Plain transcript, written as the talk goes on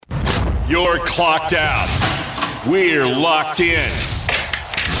You're clocked out. We're locked in.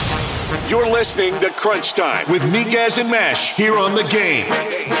 You're listening to Crunch Time with Miguez and Mesh here on The Game.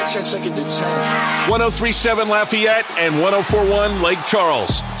 103.7 Lafayette and 104.1 Lake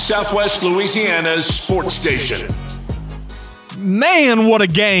Charles, Southwest Louisiana's sports station. Man, what a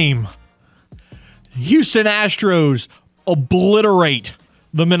game. Houston Astros obliterate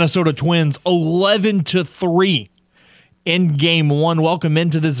the Minnesota Twins 11-3 in Game 1. Welcome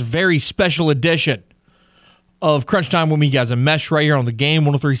into this very special edition of Crunch Time with me, guys, and Mesh right here on The Game,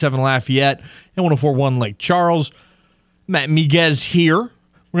 103.7 Lafayette and 104.1 Lake Charles. Matt Miguez here.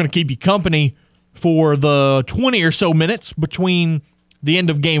 We're going to keep you company for the 20 or so minutes between the end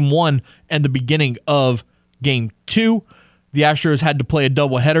of Game 1 and the beginning of Game 2. The Astros had to play a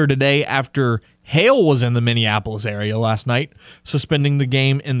doubleheader today after hail was in the Minneapolis area last night, suspending the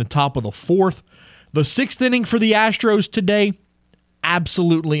game in the top of the fourth. The sixth inning for the Astros today,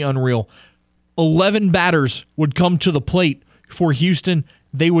 absolutely unreal. 11 batters would come to the plate for Houston.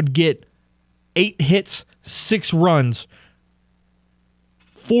 They would get 8 hits, 6 runs,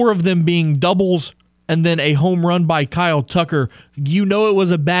 4 of them being doubles, and then a home run by Kyle Tucker. You know it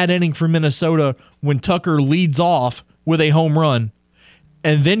was a bad inning for Minnesota when Tucker leads off with a home run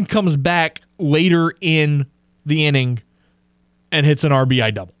and then comes back later in the inning and hits an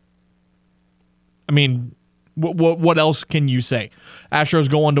RBI double. I mean, what else can you say? Astros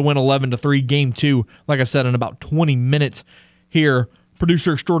go on to win 11-3, Game 2, like I said, in about 20 minutes here.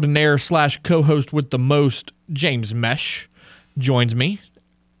 Producer extraordinaire / co-host with the most, James Mesh, joins me.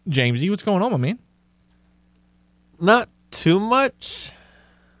 Jamesy, what's going on, my man? Not too much.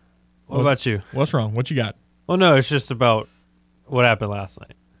 What about you? What's wrong? What you got? Well, no, it's just about what happened last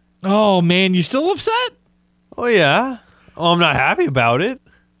night. Oh, man, you still upset? Oh, yeah. Oh, I'm not happy about it.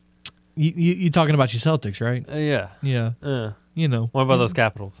 You talking about your Celtics, right? Yeah. Yeah. You know. What about those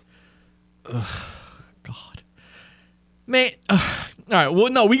Capitals? God. Man. All right. Well,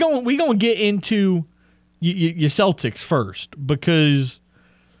 no, we gonna get into your Celtics first, because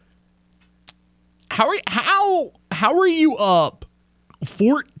how are you up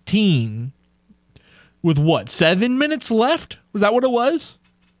 14 with what, 7 minutes left? Was that what it was?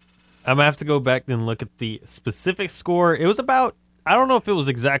 I'm going to have to go back and look at the specific score. It was about, I don't know if it was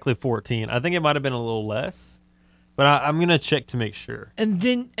exactly 14. I think it might have been a little less, but I'm going to check to make sure. And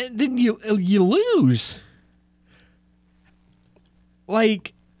then you lose.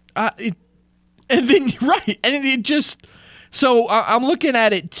 Like, and then right, and it just. So I'm looking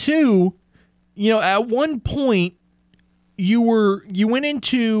at it too. You know, at one point you went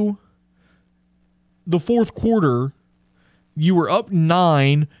into the fourth quarter. You were up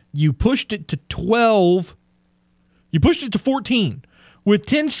 9. You pushed it to 12. You pushed it to 14. With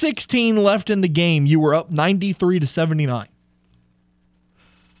 10:16 left in the game, you were up 93-79.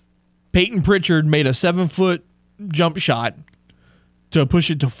 Peyton Pritchard made a 7-foot jump shot to push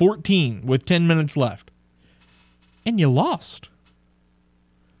it to 14 with 10 minutes left. And you lost.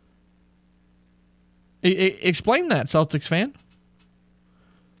 Explain that, Celtics fan.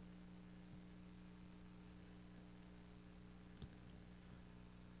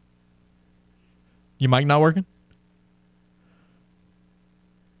 Your mic not working?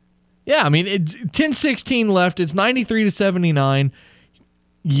 Yeah, I mean, it's 10:16 left. It's 93-79.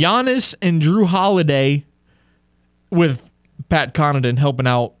 Giannis and Drew Holiday, with Pat Connaughton helping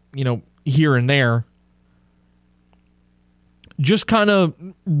out, you know, here and there, just kind of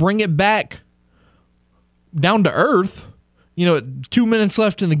bring it back down to earth. You know, 2 minutes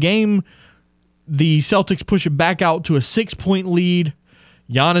left in the game. The Celtics push it back out to a 6-point lead.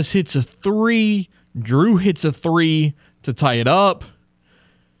 Giannis hits a 3. Drew hits a 3 to tie it up.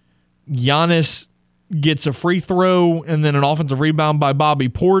 Giannis gets a free throw and then an offensive rebound by Bobby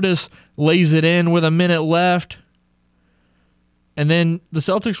Portis, lays it in with a minute left. And then the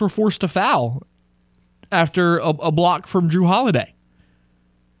Celtics were forced to foul after a block from Drew Holiday.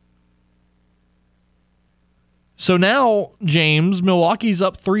 So now, James, Milwaukee's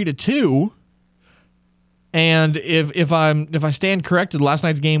up 3-2. And if I stand corrected, last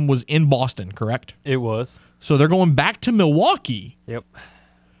night's game was in Boston, correct? It was. So they're going back to Milwaukee. Yep.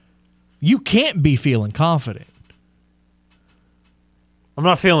 You can't be feeling confident. I'm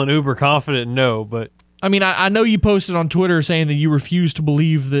not feeling uber confident, no, but... I mean, I know you posted on Twitter saying that you refuse to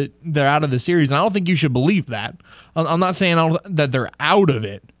believe that they're out of the series, and I don't think you should believe that. I'm not saying that they're out of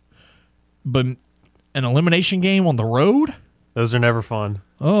it, but an elimination game on the road? Those are never fun.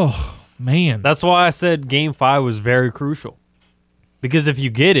 Oh, man. That's why I said Game 5 was very crucial. Because if you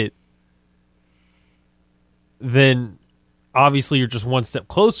get it, then obviously you're just one step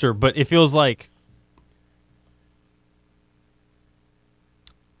closer, but it feels like...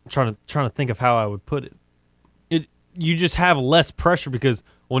 I'm trying to think of how I would put it. You just have less pressure because,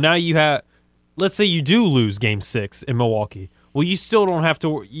 well, now you have, let's say you do lose Game 6 in Milwaukee. Well, you still don't have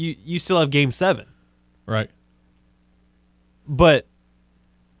to. You still have Game 7, Right. but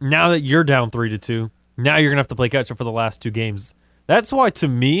now that you're down 3-2, now you're gonna have to play catch up for the last 2 games. That's why, to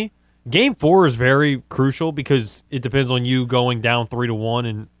me, Game 4 is very crucial because it depends on you going down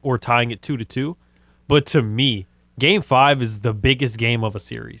 3-1 or tying it 2-2. But to me, Game 5 is the biggest game of a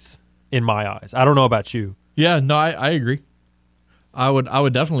series in my eyes. I don't know about you. Yeah, no, I agree. I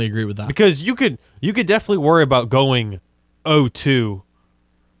would definitely agree with that. Because you could definitely worry about going 0-2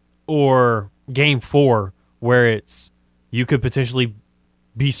 or Game 4 where you could potentially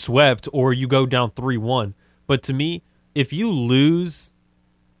be swept or you go down 3-1. But to me, if you lose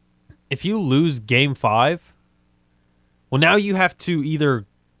Game 5, well, now you have to either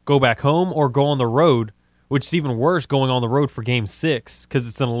go back home or go on the road, which is even worse, going on the road for Game 6 because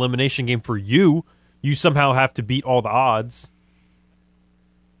it's an elimination game for you. You somehow have to beat all the odds.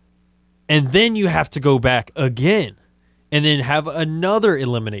 And then you have to go back again and then have another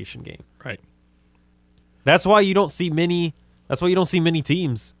elimination game. Right. That's why you don't see many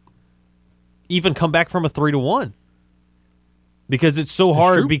teams even come back from a 3-1. Because it's so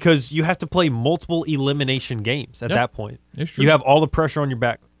hard because you have to play multiple elimination games at that point. It's true. You have all the pressure on your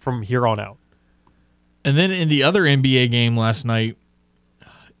back from here on out. And then in the other NBA game last night,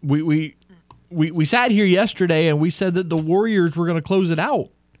 we sat here yesterday and we said that the Warriors were going to close it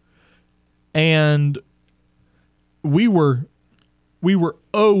out. And we were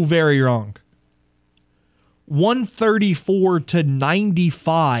very wrong.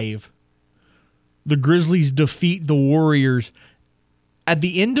 134-95. The Grizzlies defeat the Warriors. At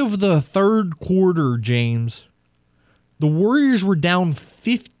the end of the third quarter, James, the Warriors were down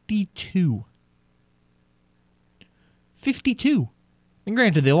 52. 52. And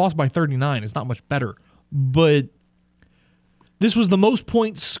granted, they lost by 39. It's not much better. But this was the most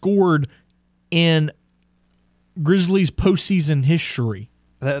points scored in Grizzlies postseason history.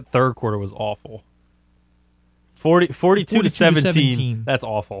 That third quarter was awful. 42-17. That's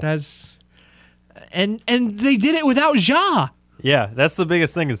awful. And they did it without Ja. Yeah, that's the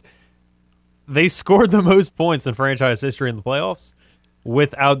biggest thing is they scored the most points in franchise history in the playoffs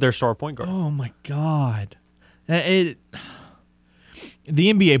without their star point guard. Oh, my God. The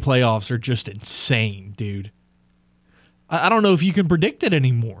NBA playoffs are just insane, dude. I don't know if you can predict it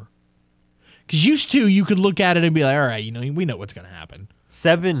anymore. Because used to, you could look at it and be like, all right, we know what's going to happen.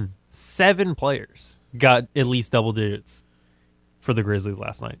 Seven players got at least double digits for the Grizzlies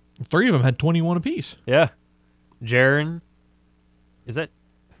last night. 3 of them had 21 apiece. Yeah. Jaren.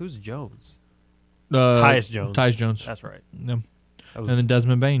 Who's Jones? Tyus Jones. Tyus Jones. That's right. Yeah. And then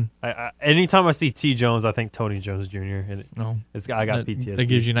Desmond Bain. Anytime I see T. Jones, I think Tony Jones Jr. And I got PTSD. That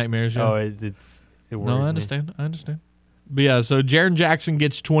gives you nightmares. Yeah. Oh, it worries I understand. I understand. But yeah, so Jaren Jackson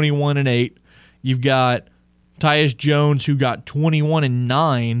gets 21 and 8. You've got Tyus Jones who got 21 and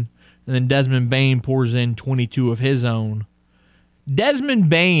 9, and then Desmond Bain pours in 22 of his own. Desmond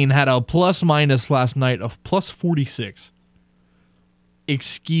Bain had a plus minus last night of plus 46.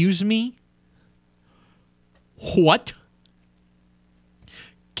 Excuse me? What?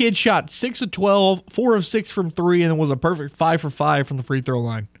 Kid shot 6 of 12, 4 of 6 from 3, and then was a perfect 5 for 5 from the free throw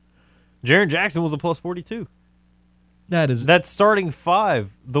line. Jaren Jackson was a plus 42. That starting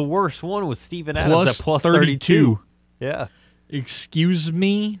 5. The worst one was Steven Adams at plus 32. Yeah. Excuse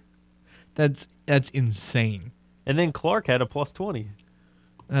me? That's insane. And then Clark had a plus 20.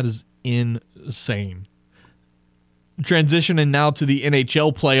 That is insane. Transitioning now to the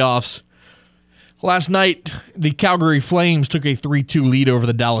NHL playoffs. Last night, the Calgary Flames took a 3-2 lead over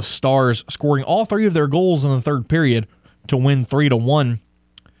the Dallas Stars, scoring all 3 of their goals in the third period to win 3-1.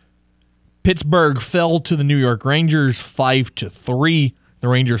 Pittsburgh fell to the New York Rangers 5-3. The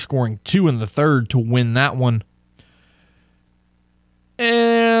Rangers scoring 2 in the third to win that one.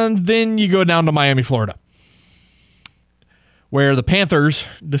 And then you go down to Miami, Florida, where the Panthers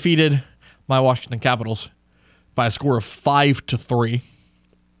defeated my Washington Capitals by a score of 5-3.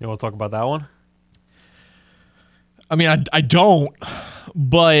 You want to talk about that one? I mean, I don't,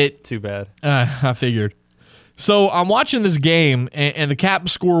 but too bad. I figured. So I'm watching this game, and the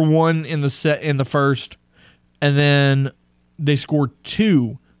Caps score 1 in the first, and then they score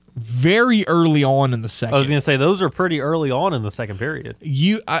 2 very early on in the second. I was going to say those are pretty early on in the second period.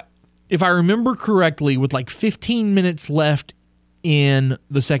 If I remember correctly, with like 15 minutes left in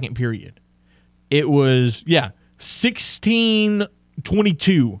the second period, it was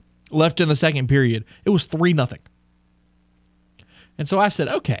 16:22 left in the second period. It was 3-0. And so I said,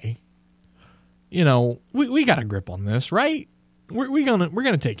 okay, we got a grip on this, right? we're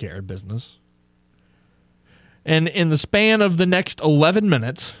gonna take care of business. And in the span of the next 11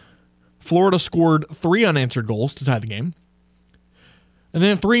 minutes, Florida scored 3 unanswered goals to tie the game. And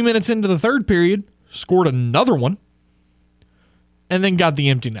then 3 minutes into the third period, scored another one. And then got the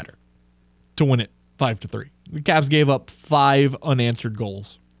empty netter to win it 5-3. The Caps gave up 5 unanswered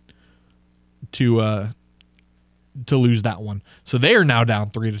goals to lose that one. So they are now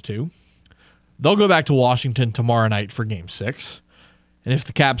down 3-2. They'll go back to Washington tomorrow night for Game 6. And if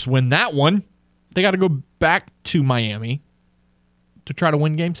the Caps win that one, they got to go back to Miami to try to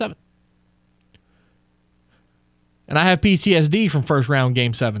win Game 7. And I have PTSD from first-round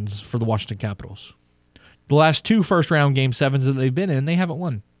Game 7s for the Washington Capitals. The last 2 first-round Game 7s that they've been in, they haven't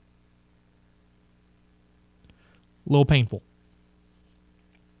won. A little painful.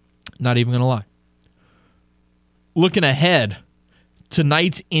 Not even going to lie. Looking ahead,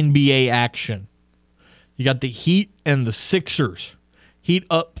 tonight's NBA action. You got the Heat and the Sixers. Heat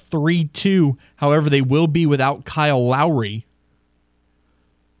up 3-2. However, they will be without Kyle Lowry.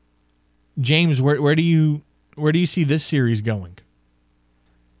 James, where do you see this series going?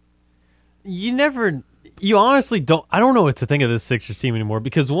 You honestly don't. I don't know what to think of this Sixers team anymore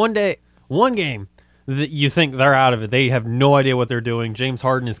because one game that you think they're out of it, they have no idea what they're doing. James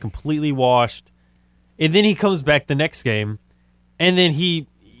Harden is completely washed, and then he comes back the next game, and then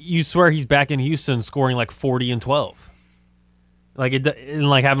you swear he's back in Houston scoring like 40 and 12. Like having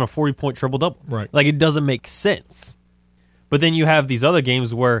a 40-point triple-double. Right. Like, it doesn't make sense. But then you have these other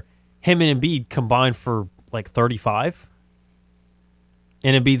games where him and Embiid combined for, like, 35.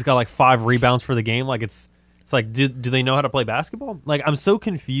 And Embiid's got, like, 5 rebounds for the game. Like, it's like, do they know how to play basketball? Like, I'm so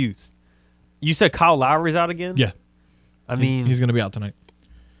confused. You said Kyle Lowry's out again? Yeah. I mean, he's going to be out tonight.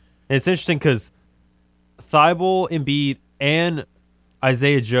 It's interesting because Thibault, Embiid, and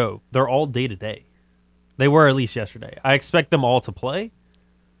Isaiah Joe, they're all day-to-day. They were at least yesterday. I expect them all to play,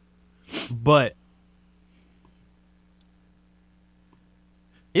 but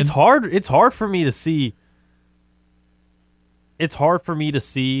it's hard. It's hard for me to see. It's hard for me to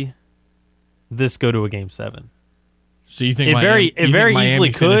see this go to a Game 7. So you think it Miami, very Miami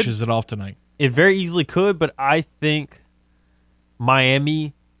easily could finishes it off tonight? It very easily could, but I think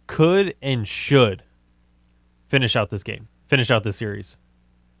Miami could and should finish out this game, finish out this series.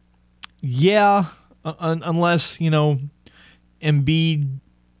 Yeah. Unless, Embiid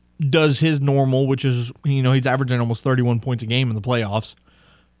does his normal, which is, he's averaging almost 31 points a game in the playoffs.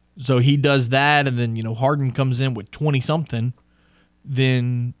 So he does that, and then, Harden comes in with 20-something,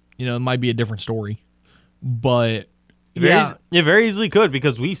 then, it might be a different story. But, yeah. It very easily could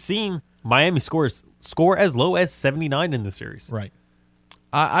because we've seen Miami score as low as 79 in the series. Right.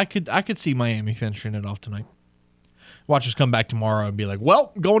 I could see Miami finishing it off tonight. Watch us come back tomorrow and be like,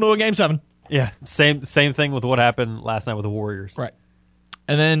 well, going to a Game 7. Yeah, same thing with what happened last night with the Warriors. Right.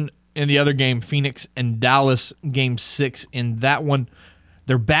 And then in the other game, Phoenix and Dallas, Game 6. In that one,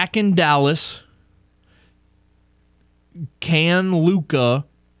 they're back in Dallas. Can Luka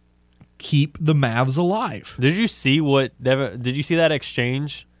keep the Mavs alive? Did you see that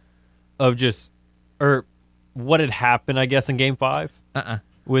exchange of what had happened, I guess, in Game 5?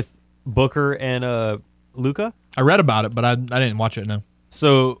 With Booker and Luka? I read about it, but I didn't watch it, no.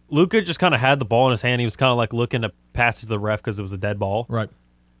 So Luka just kind of had the ball in his hand. He was kind of like looking to pass it to the ref because it was a dead ball. Right.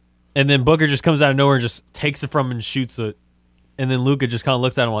 And then Booker just comes out of nowhere and just takes it from him and shoots it. And then Luka just kind of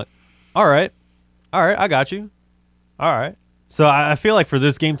looks at him like, all right, I got you. All right. So I feel like for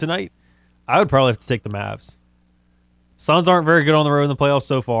this game tonight, I would probably have to take the Mavs. Suns aren't very good on the road in the playoffs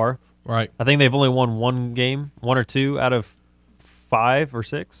so far. Right. I think they've only won one game, 1 or 2 out of 5 or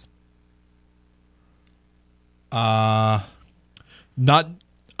 6. I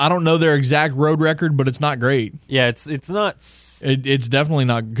don't know their exact road record, but it's not great. Yeah, it's not. It's definitely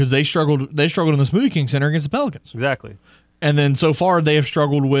not, because they struggled in the Smoothie King Center against the Pelicans. Exactly. And then so far they have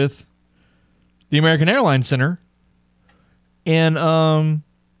struggled with the American Airlines Center and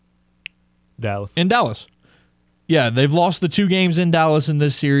Dallas. in Dallas. Yeah, they've lost the 2 games in Dallas in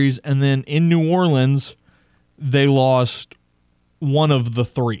this series, and then in New Orleans they lost one of the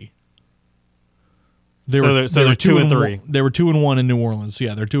 3. They're 2 and 3. They were 2-1 in New Orleans.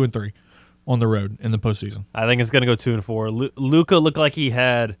 Yeah, they're 2 and 3 on the road in the postseason. I think it's gonna go 2 and 4. Luka looked like he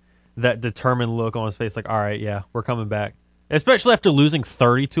had that determined look on his face, like, all right, yeah, we're coming back. Especially after losing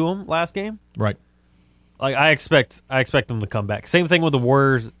 30 to him last game. Right. Like I expect them to come back. Same thing with the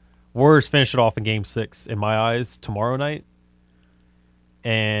Warriors. Warriors finish it off in Game 6 in my eyes tomorrow night,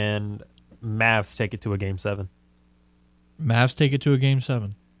 and Mavs take it to a Game 7. Mavs take it to a Game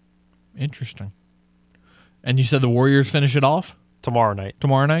 7. Interesting. And you said the Warriors finish it off? Tomorrow night.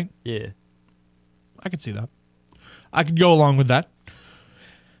 Tomorrow night? Yeah. I could see that. I could go along with that.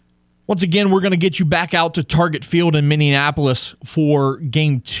 Once again, we're going to get you back out to Target Field in Minneapolis for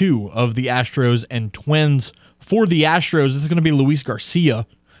Game 2 of the Astros and Twins. For the Astros, it's going to be Luis Garcia.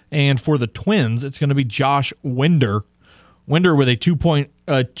 And for the Twins, it's going to be Josh Winder. Winder with a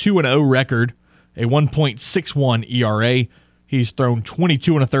 2.0 record, a 1.61 ERA. He's thrown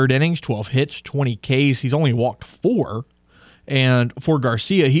 22 and a third innings, 12 hits, 20 Ks. He's only walked 4. And for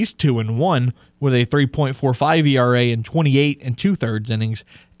Garcia, he's 2-1 with a 3.45 ERA and 28 and 2/3 innings,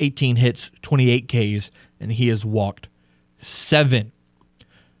 18 hits, 28 Ks, and he has walked 7.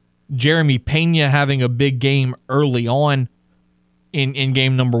 Jeremy Pena having a big game early on in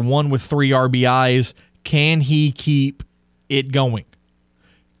game number 1 with 3 RBIs. Can he keep it going?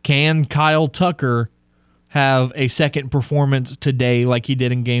 Can Kyle Tucker have a second performance today like he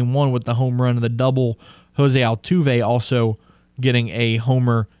did in game 1 with the home run and the double? Jose Altuve also getting a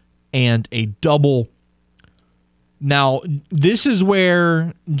homer and a double. Now, this is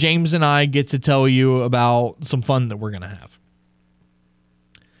where James and I get to tell you about some fun that we're going to have.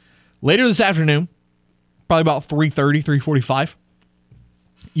 Later this afternoon, probably about 3:30, 3:45,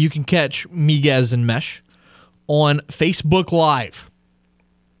 you can catch Miguez and Mesh on Facebook Live.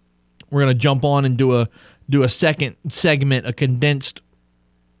 We're going to jump on and do a second segment, a condensed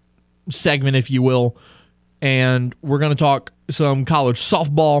segment, if you will, and we're going to talk some college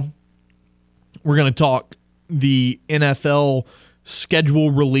softball. We're going to talk the NFL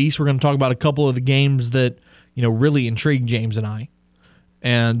schedule release. We're going to talk about a couple of the games that, really intrigued James and I.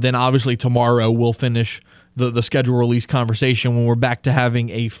 And then obviously tomorrow we'll finish the schedule release conversation when we're back to having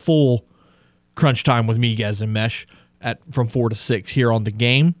a full crunch time with Miguez and Mesh from 4 to 6 here on the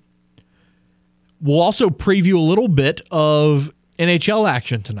game. We'll also preview a little bit of NHL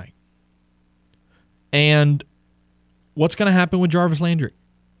action tonight. And what's going to happen with Jarvis Landry?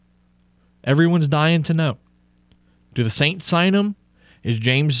 Everyone's dying to know. Do the Saints sign him? Is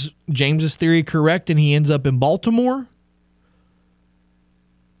James's theory correct and he ends up in Baltimore?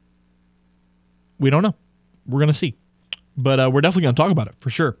 We don't know. We're going to see. But we're definitely going to talk about it for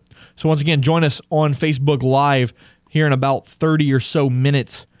sure. So once again, join us on Facebook Live here in about 30 or so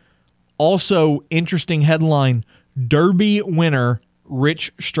minutes. Also, interesting headline, Derby winner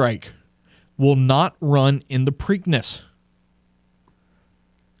Rich Strike will not run in the Preakness,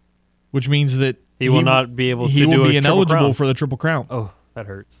 which means that he will not be able to he do will a be ineligible Triple Crown. for the Triple Crown. Oh, that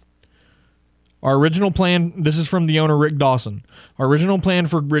hurts. Our original plan, this is from the owner, Rick Dawson. Our original plan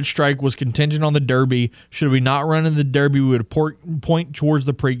for Rich Strike was contingent on the Derby. Should we not run in the Derby, we would point towards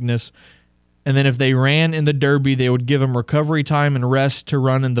the Preakness. And then if they ran in the Derby, they would give him recovery time and rest to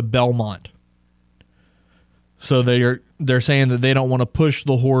run in the Belmont. So they're saying that they don't want to push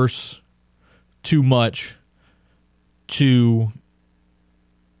the horse too much to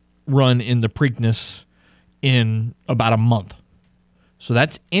run in the Preakness in about a month. So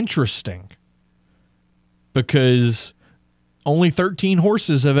that's interesting because only 13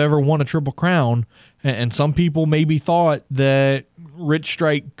 horses have ever won a Triple Crown, and some people maybe thought that Rich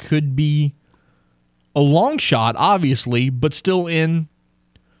Strike could be a long shot, obviously, but still in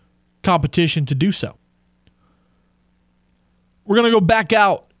competition to do so. We're going to go back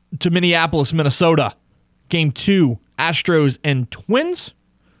out to Minneapolis, Minnesota. Game 2, Astros and Twins.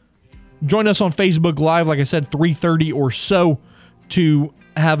 Join us on Facebook Live, like I said, 3:30 or so to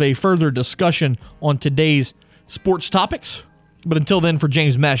have a further discussion on today's sports topics. But until then, for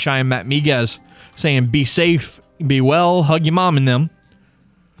James Mesh, I am Matt Miguez saying be safe, be well, hug your mom and them.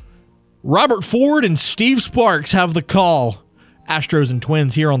 Robert Ford and Steve Sparks have the call. Astros and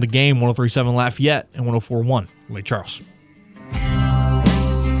Twins here on the game, 103.7 Lafayette and 104.1 Lake Charles.